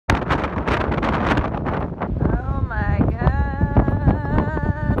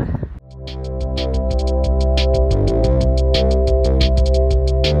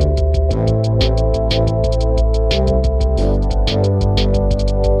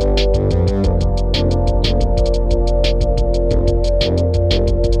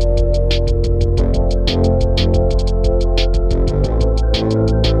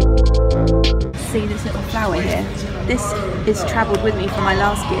this is travelled with me from my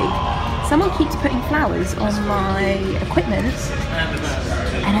last gig. Someone keeps putting flowers on my equipment,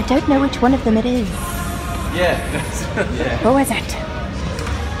 and I don't know which one of them it is. Yeah. Yeah. Who is it?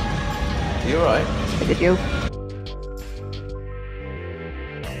 You alright? Is it you?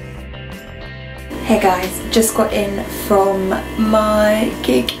 Hey guys, just got in from my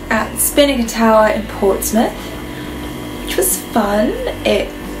gig at Spinnaker Tower in Portsmouth, which was fun. It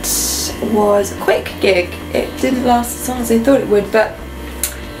was a quick gig. It didn't last as long as I thought it would, but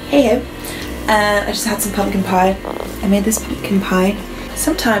hey ho. I just had some pumpkin pie. I made this pumpkin pie.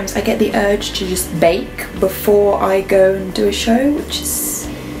 Sometimes I get the urge to just bake before I go and do a show, which is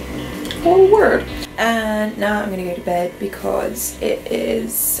a word. And now I'm gonna go to bed because it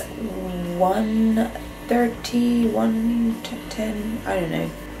is 1:30, 1:10, I don't know.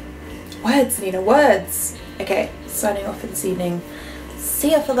 Words, Nina, words! Okay, signing off for this evening.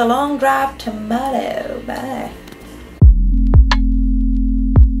 See you for the long drive tomorrow. Bye.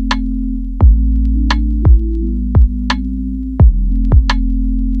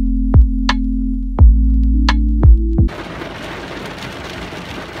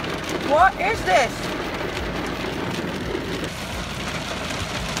 What is this?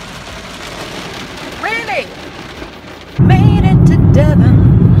 Really? Made it to Devon.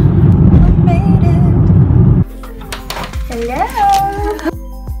 I made it. Hello.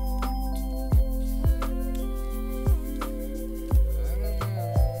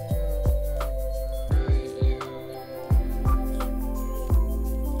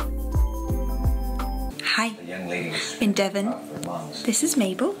 Hi. The young lady was In Devon. for months. This is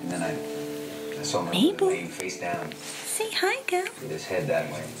Mabel. And then I saw my Mabel. laying face down Say hi, girl. with his head that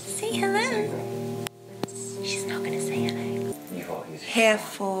way. Say hello. She's not gonna say hello. You thought he was Here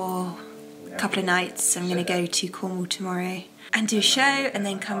for a couple of nights. I'm gonna go to Cornwall tomorrow and do a show, and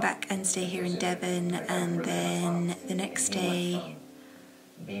then come back and stay here in Devon, and then the next day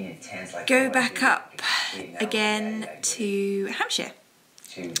being intense like go back up again to Hampshire.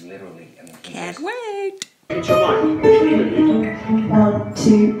 to literally, I mean, Can't wait. 1,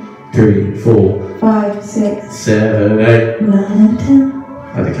 2, 3, 4, 5, 6, 7, 8. 9 and 10.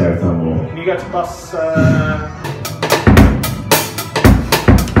 I declare a thumb war. Can you go to bus?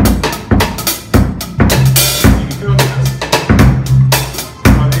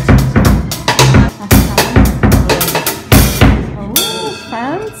 Oh,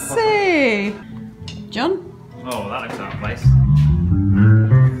 fancy. John, Oh, that looks out of place.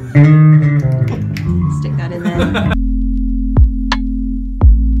 stick that in there.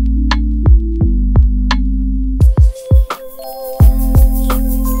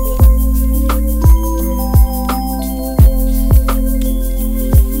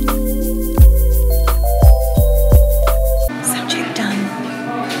 Subject done.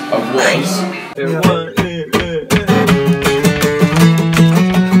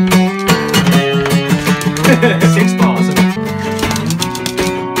 Six bars.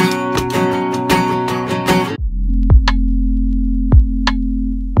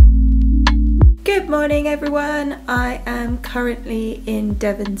 Good morning, everyone. I am currently in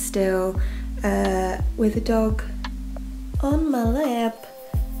Devon still with a dog on my lap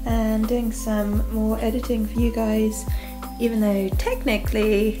and doing some more editing for you guys, even though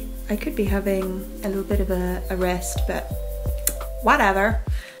technically I could be having a little bit of a rest, but whatever.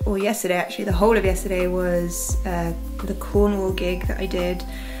 Or yesterday, actually, the whole of yesterday was the Cornwall gig that I did,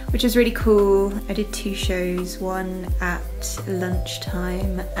 which was really cool. I did 2 shows, one at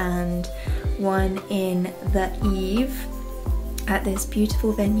lunchtime and one in the eve at this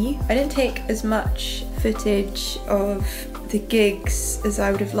beautiful venue. I didn't take as much footage of the gigs as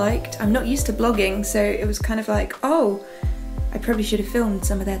I would have liked. I'm not used to vlogging, so it was kind of like, oh, I probably should have filmed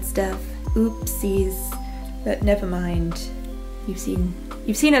some of that stuff. Oopsies, but never mind. You've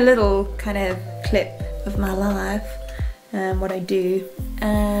seen a little kind of clip of my life, what I do,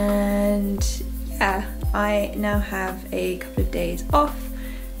 and yeah, I now have a couple of days off,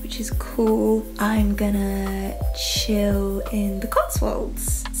 which is cool. I'm gonna chill in the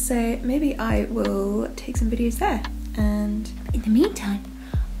Cotswolds, so maybe I will take some videos there, and in the meantime,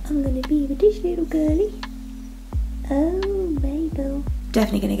 I'm gonna be with this little girlie. Oh, Mabel.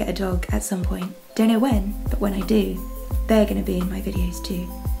 Definitely gonna get a dog at some point. Don't know when, but when I do, they're gonna be in my videos too.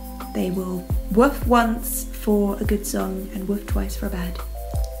 They will woof once for a good song and woof twice for a bad.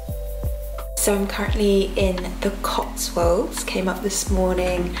 So I'm currently in the Cotswolds, came up this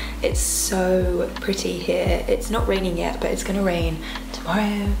morning. It's so pretty here. It's not raining yet, but it's gonna rain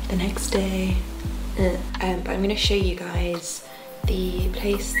tomorrow, the next day. But I'm gonna show you guys the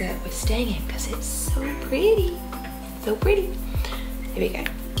place that we're staying in because it's so pretty. So pretty. Here we go.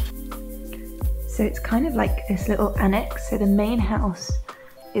 So it's kind of like this little annex. So the main house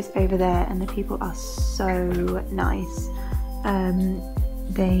is over there and the people are so nice.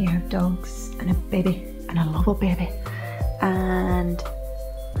 They have dogs and a baby and a little baby, and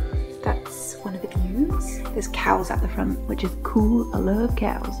that's one of the views. There's cows at the front, which is cool. I love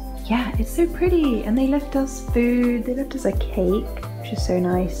cows. Yeah, it's so pretty, and they left us food. They left us a cake, which is so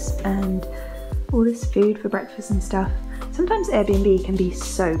nice, and all this food for breakfast and stuff. Sometimes Airbnb can be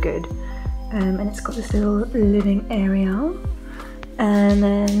so good. And it's got this little living area, and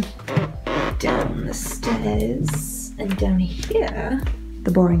then down the stairs and down here,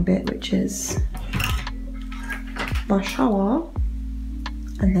 the boring bit, which is my shower.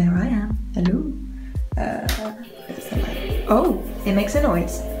 And there I am. Hello. Oh, it makes a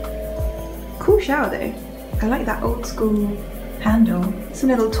noise. Cool shower though. I like that old school handle. Some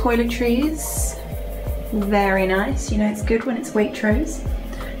little toiletries. Very nice. You know, it's good when it's Waitrose.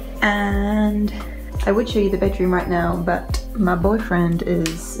 And I would show you the bedroom right now, but my boyfriend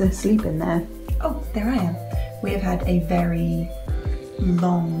is asleep in there. Oh, there I am. We have had a very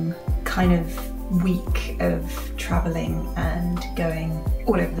long kind of week of traveling and going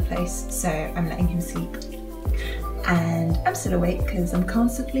all over the place, so I'm letting him sleep. And I'm still awake because I'm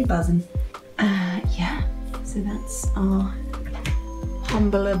constantly buzzing. Yeah, so that's our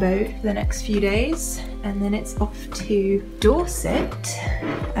humble abode for the next few days, and then it's off to Dorset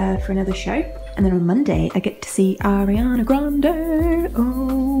for another show, and then on Monday I get to see Ariana Grande.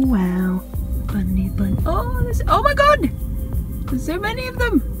 Oh wow, bunny bun. Oh my god, there's so many of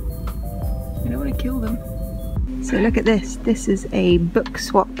them. I don't want to kill them. So look at this. This is a book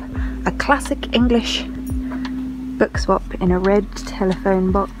swap, a classic English book swap in a red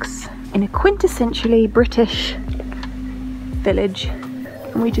telephone box in a quintessentially British village.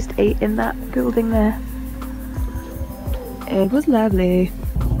 And we just ate in that building there. It was lovely.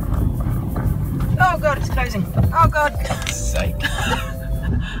 Oh god, it's closing. Oh god. Sake.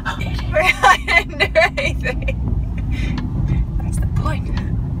 I didn't do anything. That's the point.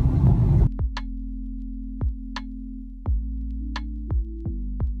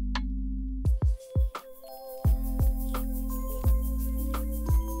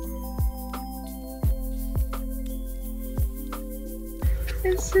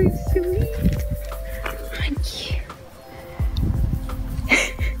 That's so sweet. Thank you.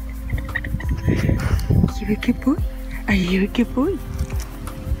 You a good boy? Are you a good boy?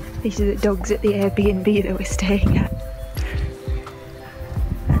 These are the dogs at the Airbnb that we're staying at.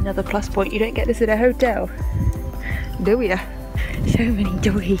 Another plus point, you don't get this at a hotel, do ya? So many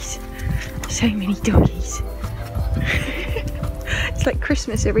doggies. So many doggies. It's like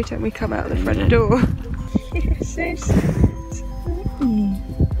Christmas every time we come out the front door. So sweet.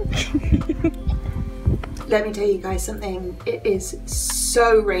 Let me tell you guys something. It is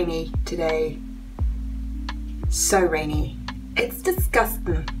so rainy today. So rainy. It's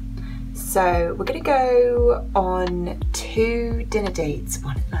disgusting. So we're gonna go on 2 dinner dates.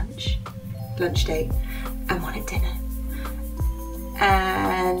 One at lunch date, and one at dinner.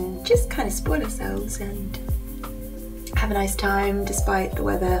 And just kind of spoil ourselves and have a nice time despite the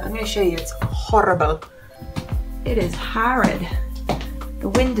weather. I'm gonna show you, it's horrible. It is horrid. The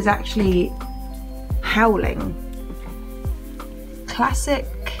wind is actually howling. Classic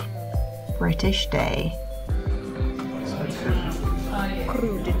British day.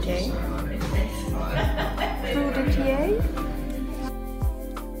 Crudité. Crudité.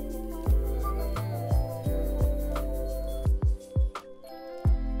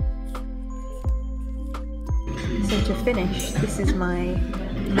 So to finish, this is my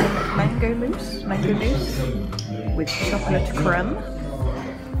mango mousse with chocolate crumb.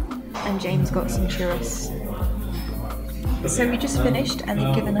 And James got some churros. So we just finished and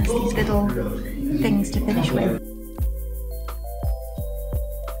they've given us these little things to finish with.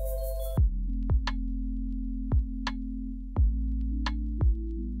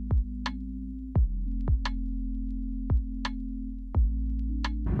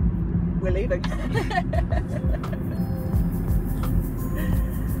 We're leaving.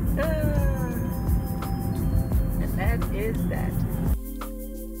 And that is that.